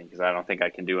company because I don't think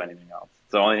I can do anything else.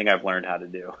 It's the only thing I've learned how to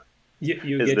do. You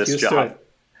get used to it.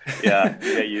 Yeah,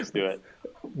 get used to it.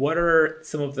 What are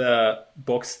some of the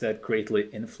books that greatly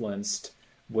influenced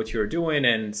what you're doing,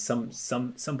 and some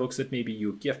books that maybe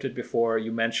you gifted before?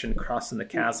 You mentioned Crossing the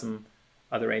Chasm.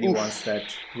 Are there any ones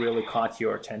that really caught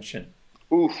your attention?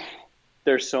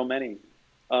 There's so many.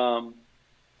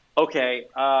 Okay.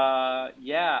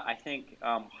 I think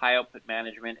High Output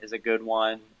Management is a good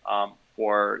one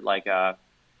for like a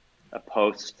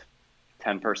post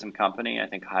 10-person company. I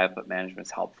think High Output Management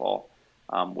is helpful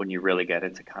when you really get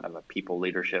into kind of a people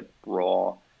leadership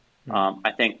role.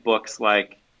 I think books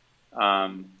like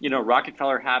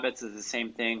Rockefeller Habits is the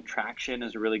same thing. Traction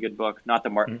is a really good book. Not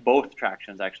both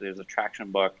Tractions, actually. There's a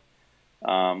Traction book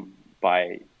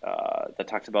that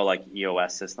talks about like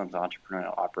EOS systems,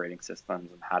 entrepreneurial operating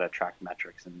systems, and how to track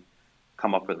metrics and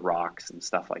come up with rocks and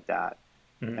stuff like that.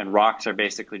 And rocks are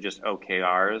basically just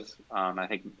OKRs. I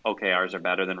think OKRs are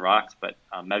better than rocks, but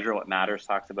Measure What Matters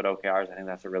talks about OKRs. I think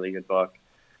that's a really good book.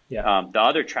 The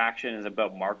other Traction is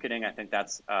about marketing. I think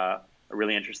that's a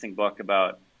really interesting book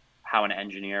about how an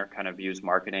engineer kind of views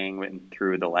marketing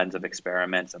through the lens of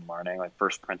experiments and learning, like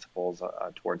first principles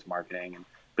towards marketing and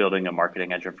building a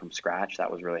marketing engine from scratch.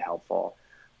 That was really helpful.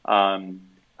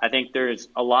 I think there's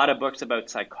a lot of books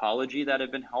about psychology that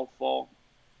have been helpful.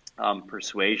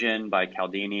 Persuasion by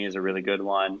Cialdini is a really good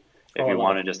one. If you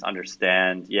want to just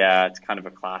understand, it's kind of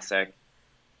a classic.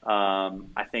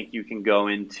 I think you can go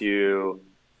into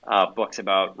books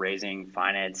about raising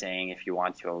financing if you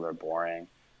want to, although they're boring.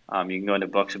 You can go into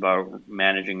books about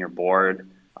managing your board,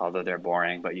 although they're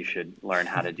boring, but you should learn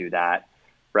how to do that,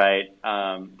 right?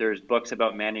 There's books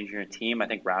about managing your team. I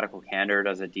think Radical Candor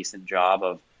does a decent job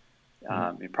of,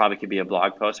 it probably could be a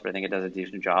blog post, but I think it does a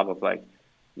decent job of like,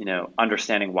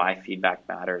 understanding why feedback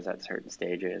matters at certain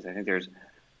stages. I think there's,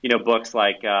 books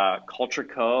like Culture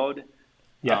Code,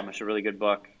 it's a really good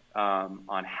book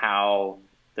on how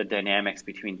the dynamics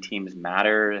between teams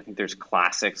matter. I think there's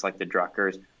classics like the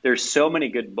Druckers. There's so many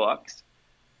good books.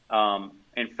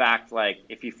 In fact, like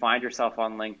if you find yourself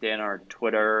on LinkedIn or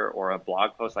Twitter or a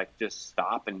blog post, like just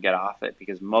stop and get off it,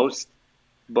 because most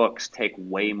books take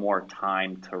way more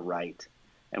time to write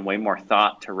and way more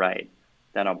thought to write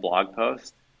than a blog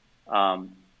post.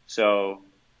 So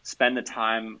spend the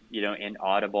time, in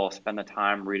Audible, spend the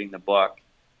time reading the book.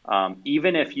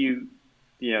 Even if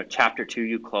chapter 2,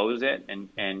 you close it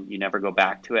and you never go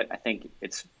back to it. I think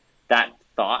it's that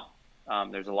thought.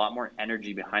 There's a lot more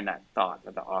energy behind that thought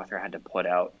that the author had to put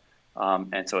out.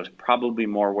 And so it's probably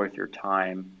more worth your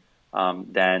time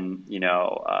than,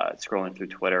 scrolling through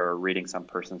Twitter or reading some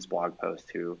person's blog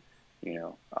post who,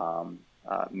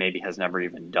 maybe has never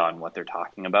even done what they're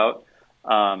talking about.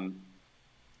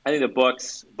 I think the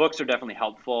books are definitely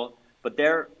helpful, but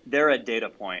they're a data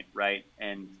point, right?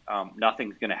 And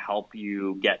nothing's going to help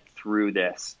you get through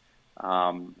this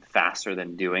faster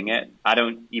than doing it. I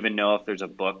don't even know if there's a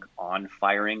book on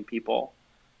firing people,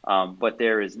 but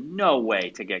there is no way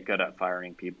to get good at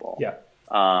firing people. Yeah.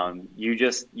 You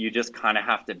just kind of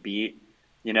have to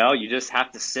you just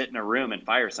have to sit in a room and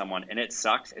fire someone, and it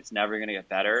sucks. It's never going to get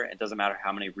better. It doesn't matter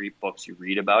how many books you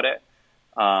read about it.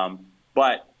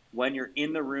 But when you're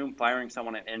in the room firing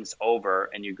someone and it's over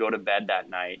and you go to bed that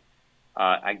night,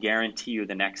 I guarantee you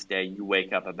the next day you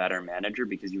wake up a better manager,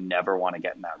 because you never want to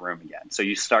get in that room again. So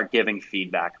you start giving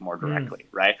feedback more directly,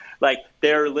 right? Like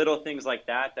there are little things like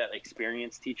that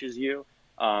experience teaches you.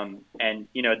 And,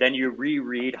 then you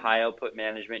reread High Output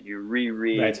Management, you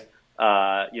reread,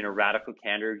 Radical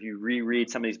Candor, you reread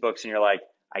some of these books and you're like,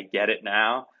 I get it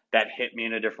now. That hit me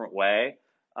in a different way.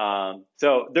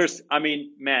 So there's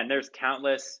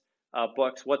countless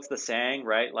books. What's the saying,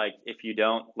 right? Like if you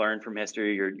don't learn from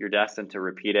history, you're destined to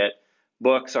repeat it.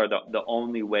 Books are the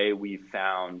only way we've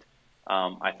found,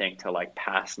 I think, to like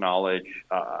pass knowledge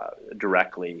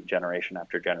directly generation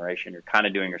after generation. You're kind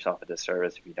of doing yourself a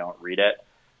disservice if you don't read it.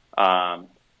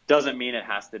 Doesn't mean it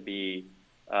has to be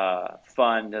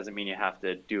fun. Doesn't mean you have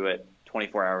to do it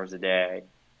 24 hours a day.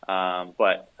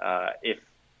 But if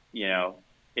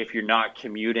you're not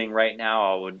commuting right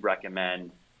now, I would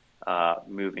recommend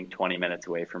moving 20 minutes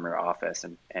away from your office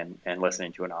and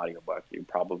listening to an audiobook. You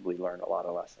probably learn a lot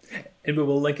of lessons. And we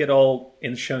will link it all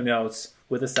in the show notes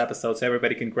with this episode so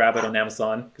everybody can grab it on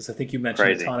Amazon, because I think you mentioned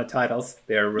a ton of titles.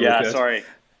 They're really good. Yeah, sorry.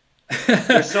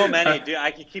 There's so many. Dude,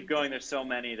 I could keep going. There's so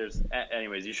many.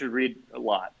 Anyways, you should read a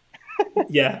lot.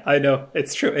 Yeah, I know.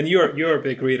 It's true. And you're a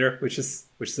big reader, which is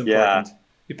important. Yeah.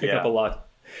 You pick up a lot.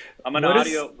 I'm an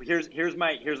audio. Here's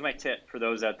my tip for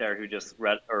those out there who just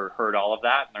read or heard all of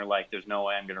that and they're like, "There's no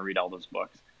way I'm going to read all those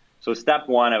books." So step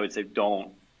one, I would say,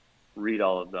 don't read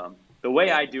all of them. The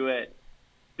way I do it,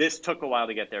 this took a while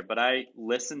to get there, but I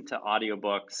listen to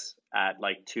audiobooks at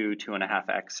like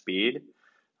 2.5x speed,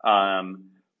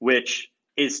 which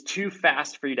is too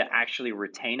fast for you to actually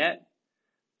retain it,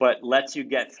 but lets you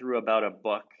get through about a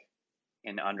book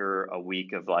in under a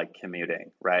week of like commuting,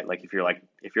 right? Like if you're like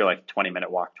 20-minute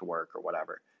walk to work or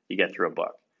whatever, you get through a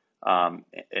book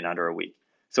in under a week.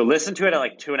 So listen to it at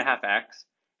like 2.5x.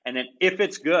 And then if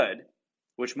it's good,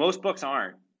 which most books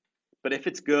aren't, but if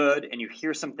it's good and you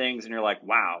hear some things and you're like,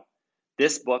 wow,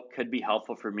 this book could be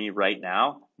helpful for me right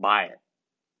now, buy it,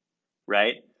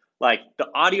 right? Like the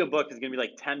audiobook is going to be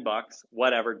like $10,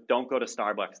 whatever. Don't go to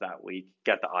Starbucks that week.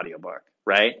 Get the audiobook,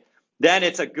 right? Then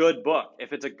it's a good book.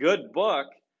 If it's a good book,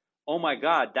 oh my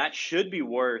God, that should be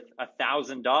worth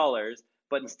 $1,000.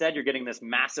 But instead you're getting this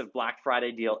massive Black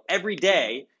Friday deal every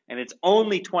day and it's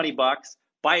only $20.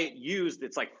 Buy it used.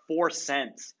 It's like 4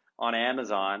 cents on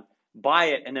Amazon. Buy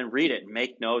it and then read it and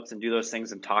make notes and do those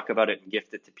things and talk about it and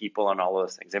gift it to people and all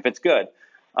those things if it's good.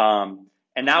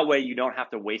 And that way you don't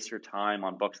have to waste your time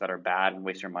on books that are bad and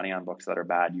waste your money on books that are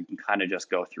bad. You can kind of just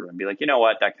go through and be like, you know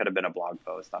what, that could have been a blog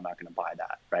post. I'm not going to buy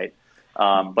that, right?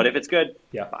 But if it's good,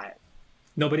 buy it.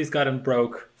 Nobody's gotten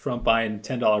broke from buying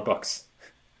 $10 books.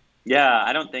 Yeah,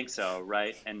 I don't think so,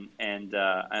 right? And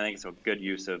I think it's a good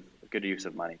use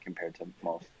of money compared to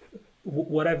most.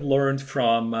 What I've learned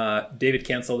from David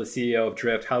Cancel, the CEO of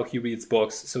Drift, how he reads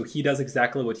books. So he does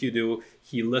exactly what you do.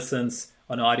 He listens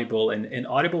on Audible, and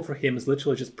Audible for him is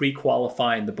literally just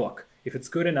pre-qualifying the book. If it's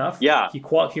good enough, he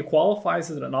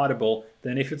qualifies it on Audible.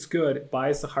 Then if it's good,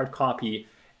 buys the hard copy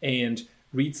and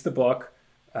reads the book,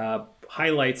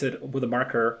 highlights it with a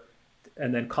marker,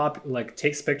 and then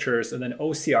takes pictures and then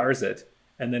OCRs it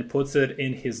and then puts it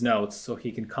in his notes so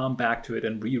he can come back to it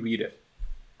and reread it.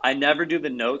 I never do the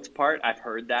notes part. I've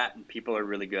heard that and people are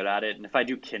really good at it. And if I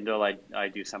do Kindle, I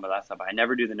do some of that stuff. I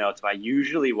never do the notes, but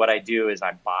what I do is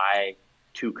I buy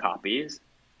 2 copies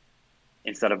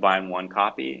instead of buying 1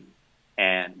 copy.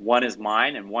 And one is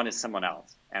mine and one is someone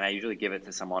else. And I usually give it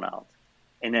to someone else.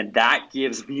 And then that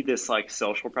gives me this like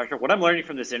social pressure. What I'm learning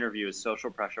from this interview is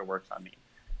social pressure works on me.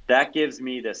 That gives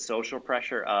me the social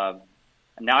pressure of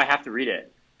now I have to read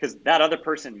it, because that other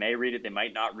person may read it, they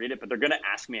might not read it, but they're going to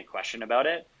ask me a question about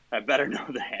it. I better know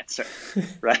the answer,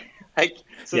 right? Like,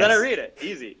 so Yes. then I read it.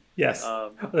 Easy. Yes.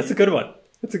 That's a good one.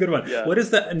 That's a good one. Yeah. What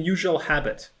is the unusual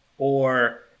habit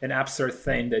or an absurd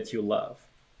thing that you love?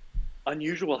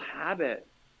 Unusual habit.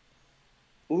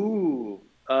 Ooh.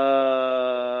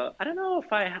 I don't know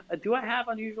if I have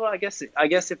unusual. I guess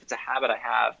if it's a habit I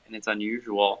have and it's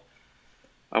unusual,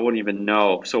 I wouldn't even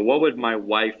know. So what would my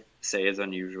wife say is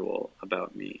unusual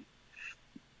about me?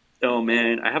 Oh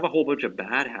man, I have a whole bunch of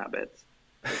bad habits.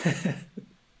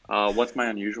 What's my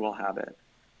unusual habit?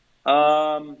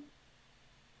 I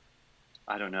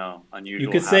don't know. Unusual. You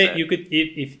could habit. say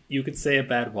if you could say a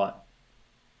bad one.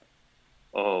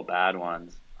 Oh, bad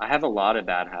ones. I have a lot of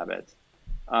bad habits.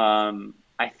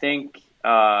 I think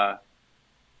I'm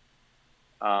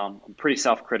pretty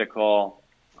self-critical.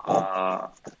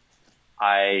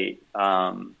 I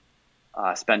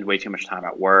spend way too much time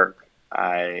at work.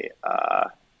 I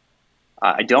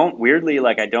don't weirdly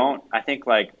like I think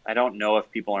like I don't know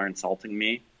if people are insulting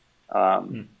me,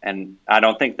 and I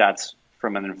don't think that's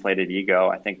from an inflated ego.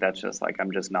 I think that's just like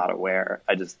I'm just not aware.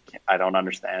 I don't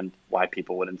understand why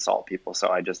people would insult people, so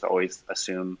I just always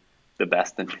assume the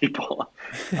best in people.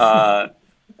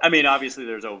 I mean, obviously,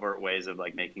 there's overt ways of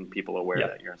like making people aware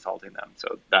that you're insulting them,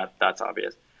 so that's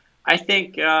obvious. I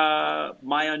think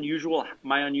my unusual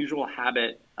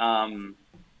habit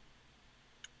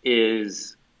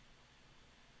is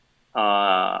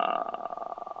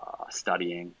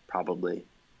studying. Probably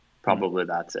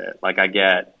that's it. Like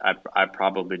I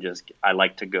probably just I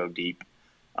like to go deep.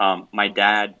 My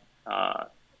dad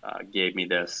gave me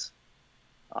this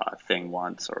thing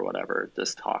once or whatever,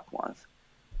 this talk once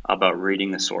about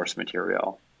reading the source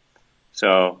material.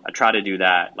 So I try to do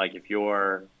that. Like if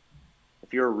you're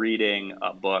reading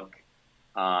a book,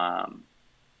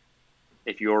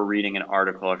 if you're reading an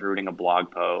article, if you're reading a blog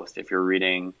post, if you're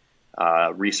reading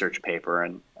a research paper,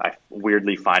 and I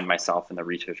weirdly find myself in the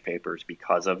research papers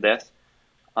because of this,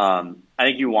 I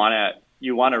think you want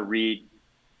to read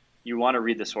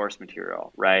the source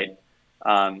material, right?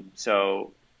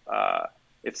 So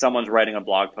if someone's writing a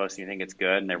blog post and you think it's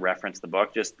good and they reference the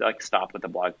book, just like stop with the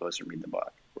blog post and read the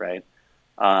book, right?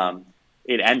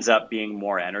 It ends up being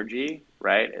more energy,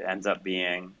 right? It ends up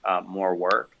being more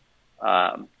work,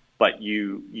 but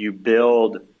you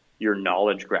build your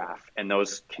knowledge graph, and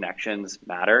those connections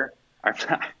matter.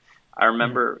 I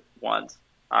remember once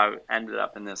I ended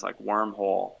up in this like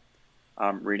wormhole,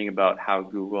 reading about how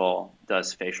Google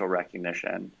does facial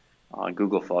recognition on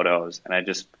Google Photos, and I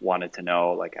just wanted to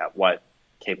know like at what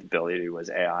capability was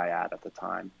AI at the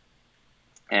time,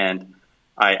 and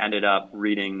I ended up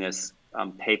reading this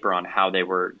paper on how they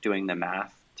were doing the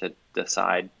math to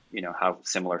decide, how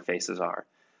similar faces are.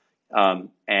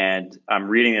 And I'm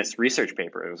reading this research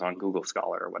paper. It was on Google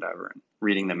Scholar or whatever, and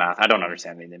reading the math. I don't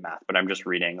understand any of the math, but I'm just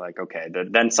reading like, okay,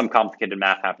 then some complicated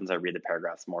math happens. I read the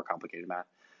paragraphs, more complicated math.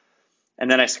 And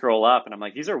then I scroll up and I'm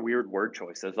like, these are weird word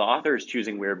choices. The author is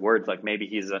choosing weird words. Like maybe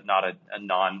he's not a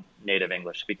non-native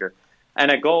English speaker.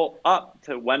 And I go up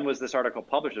to when was this article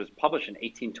published? It was published in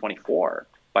 1824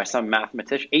 by some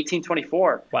mathematician,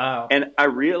 1824. Wow. And I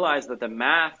realized that the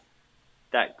math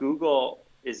that Google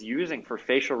is using for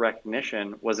facial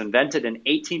recognition was invented in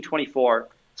 1824,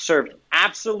 served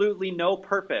absolutely no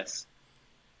purpose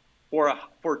for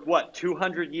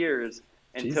 200 years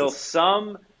until Jesus.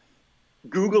 some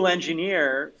Google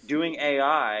engineer doing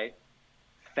AI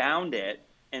found it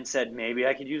and said, maybe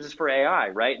I could use this for AI,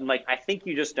 right? And like, I think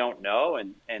you just don't know.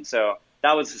 And so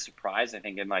that was a surprise, I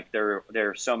think. And like, there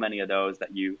are so many of those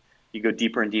that you go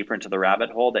deeper and deeper into the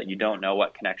rabbit hole that you don't know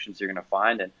what connections you're going to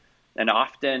find. And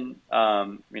often,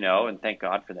 and thank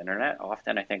God for the internet,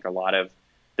 often I think there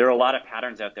are a lot of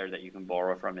patterns out there that you can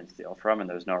borrow from and steal from, and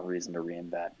there's no reason to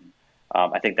reinvent.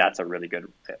 I think that's a really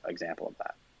good example of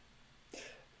that.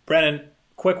 Brennan,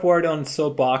 quick word on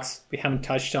Soapbox. We haven't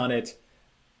touched on it.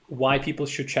 Why people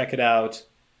should check it out.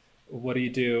 What do you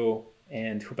do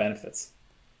and who benefits?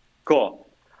 Cool.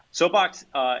 Soapbox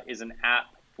is an app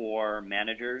for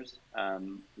managers.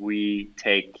 We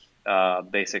take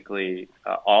basically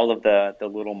all of the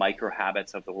little micro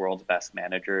habits of the world's best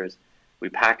managers. We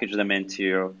package them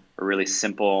into a really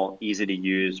simple, easy to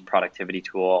use productivity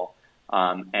tool.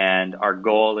 And our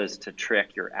goal is to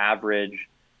trick your average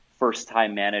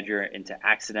first-time manager into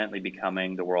accidentally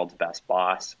becoming the world's best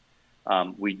boss.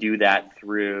 We do that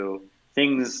through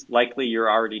things likely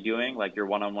you're already doing, like your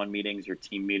one-on-one meetings, your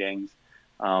team meetings,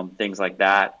 things like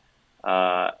that.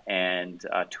 and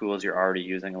tools you're already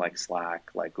using like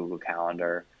Slack, like Google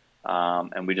Calendar.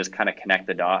 And we just kind of connect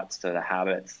the dots to the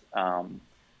habits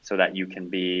so that you can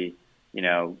be,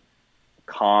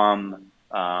 calm,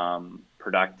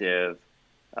 productive,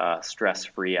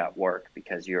 stress-free at work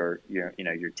because you're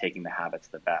taking the habits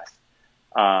the best.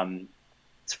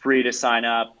 It's free to sign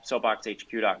up,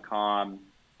 soapboxhq.com.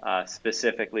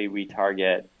 Specifically, we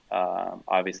target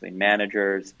obviously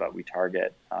managers, but we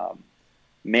target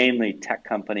mainly tech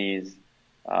companies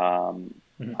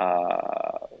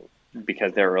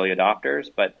because they're early adopters.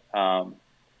 But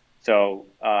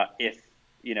if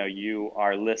you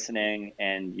are listening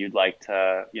and you'd like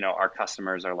to, our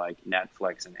customers are like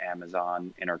Netflix and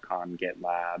Amazon, Intercom,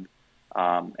 GitLab,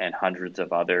 and hundreds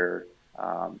of other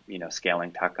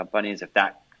scaling tech companies. If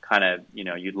that kind of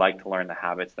you'd like to learn the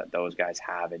habits that those guys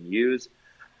have and use,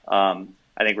 I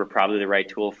think we're probably the right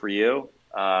tool for you.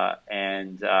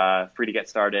 And free to get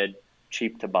started,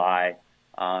 cheap to buy,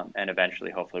 and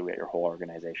eventually, hopefully, we get your whole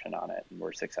organization on it, and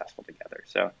we're successful together.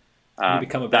 So you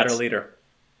become a better leader.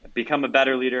 Become a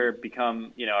better leader.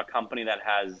 Become a company that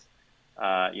has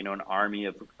an army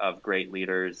of great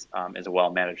leaders, is a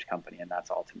well-managed company, and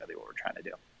that's ultimately what we're trying to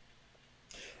do.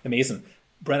 Amazing,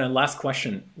 Brennan. Last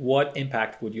question: what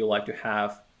impact would you like to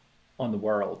have on the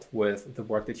world with the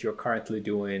work that you're currently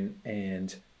doing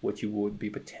and what you would be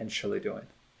potentially doing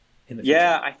in the future?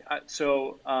 Yeah,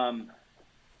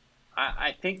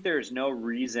 I think there's no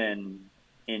reason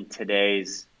in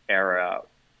today's era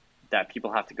that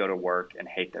people have to go to work and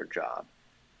hate their job.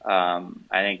 I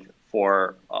think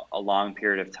for a long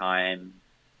period of time,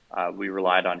 we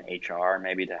relied on HR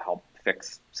maybe to help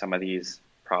fix some of these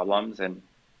problems, and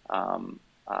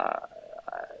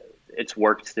it's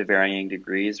worked to varying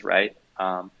degrees, right?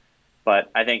 But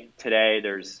I think today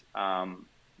there's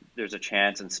a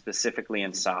chance, and specifically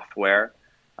in software,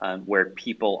 where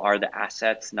people are the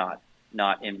assets, not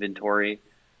inventory,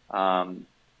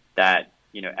 that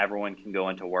everyone can go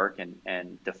into work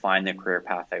and define the career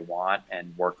path they want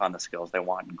and work on the skills they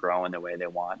want and grow in the way they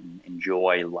want and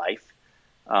enjoy life.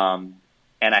 And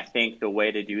I think the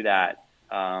way to do that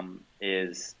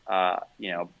is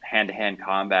hand-to-hand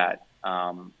combat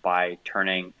by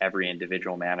turning every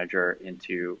individual manager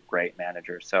into great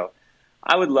managers. So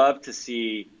I would love to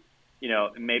see,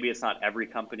 maybe it's not every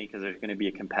company because there's going to be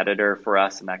a competitor for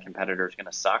us and that competitor is going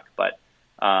to suck. But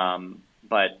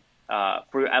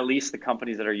for at least the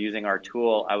companies that are using our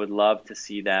tool, I would love to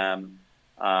see them,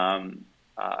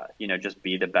 just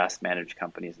be the best managed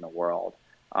companies in the world,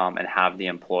 and have the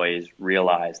employees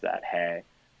realize that, hey,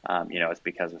 it's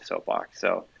because of Soapbox.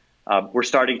 So we're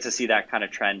starting to see that kind of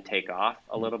trend take off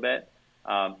a little bit.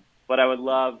 But I would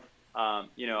love,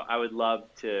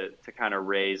 to kind of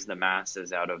raise the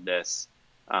masses out of this,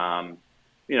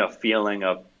 feeling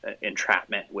of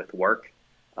entrapment with work,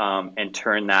 and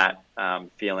turn that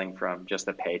feeling from just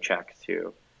a paycheck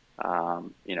to,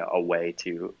 a way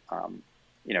to,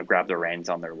 grab the reins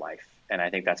on their life. And I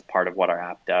think that's part of what our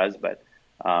app does. But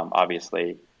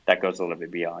obviously, that goes a little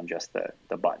bit beyond just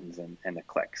the buttons and the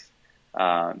clicks.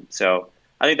 So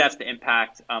I think that's the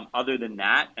impact. Other than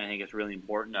that, I think it's really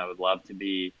important. I would love to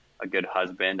be a good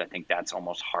husband. I think that's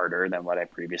almost harder than what I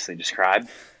previously described.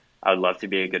 I would love to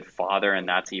be a good father, and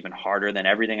that's even harder than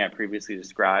everything I previously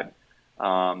described.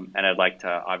 And I'd like to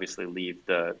obviously leave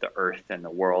the earth and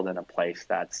the world in a place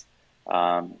that's,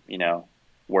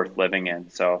 worth living in.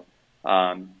 So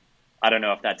I don't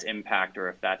know if that's impact or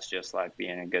if that's just like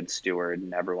being a good steward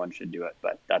and everyone should do it,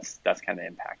 but that's kind of the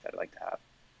impact I'd like to have.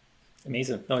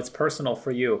 Amazing. No, it's personal for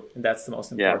you, and that's the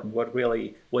most important.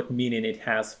 Yeah. What meaning it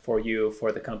has for you,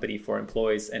 for the company, for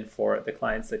employees, and for the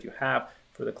clients that you have,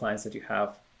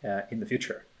 in the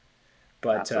future.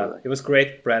 But it was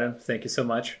great, Brennan. Thank you so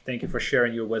much. Thank you for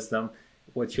sharing your wisdom,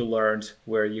 what you learned,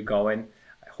 where you're going.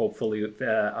 Hopefully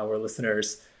our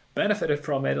listeners benefited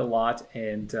from it a lot,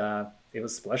 and it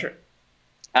was a pleasure.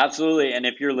 Absolutely. And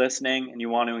if you're listening and you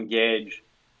want to engage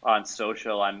on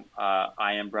social,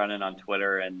 I am Brennan on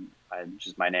Twitter, and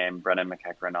just my name, Brennan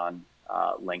McEachran on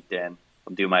LinkedIn.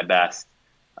 I'll do my best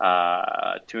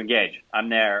to engage. I'm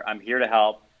there. I'm here to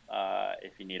help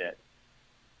if you need it.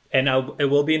 And it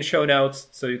will be in show notes,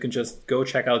 so you can just go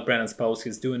check out Brennan's post.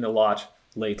 He's doing a lot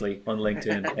lately on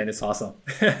LinkedIn, and it's awesome.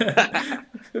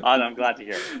 I'm glad to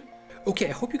hear it. Okay,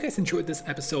 I hope you guys enjoyed this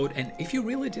episode, and if you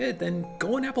really did, then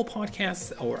go on Apple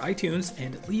Podcasts or iTunes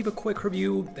and leave a quick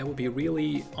review. That would be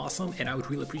really awesome, and I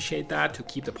would really appreciate that to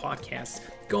keep the podcast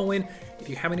going. If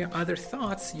you have any other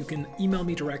thoughts, you can email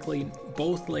me directly.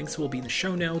 Both links will be in the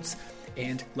show notes,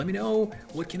 and let me know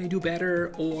what can I do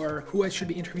better or who I should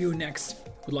be interviewing next.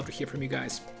 Would love to hear from you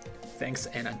guys. Thanks,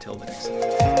 and until the next.